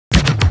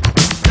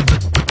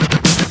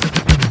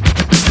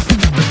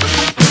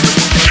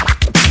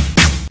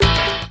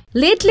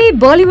Lately,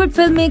 Bollywood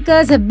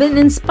filmmakers have been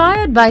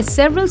inspired by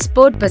several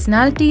sport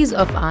personalities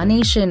of our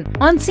nation.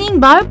 On seeing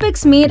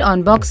biopics made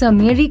on boxer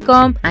Mary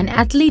Kom and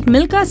athlete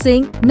Milkha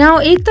Singh, now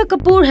Ekta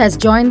Kapoor has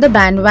joined the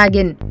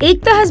bandwagon.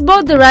 Ekta has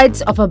bought the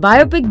rights of a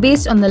biopic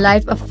based on the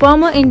life of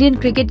former Indian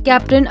cricket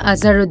captain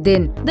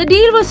Azharuddin. The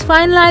deal was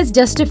finalized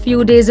just a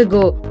few days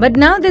ago, but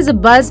now there's a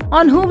buzz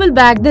on who will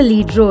bag the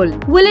lead role.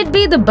 Will it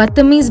be the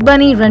Badtameez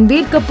bunny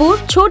Ranbir Kapoor,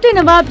 Chote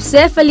Nawab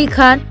Saif Ali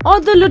Khan, or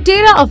the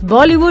Lutera of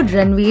Bollywood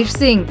Ranveer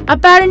Singh?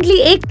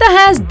 Apparently, Ekta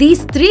has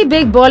these three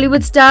big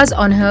Bollywood stars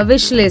on her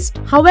wish list.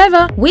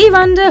 However, we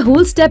wonder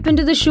who'll step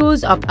into the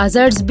shoes of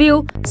Azhar's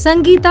beau,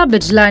 Sangeeta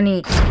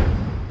Bijlani.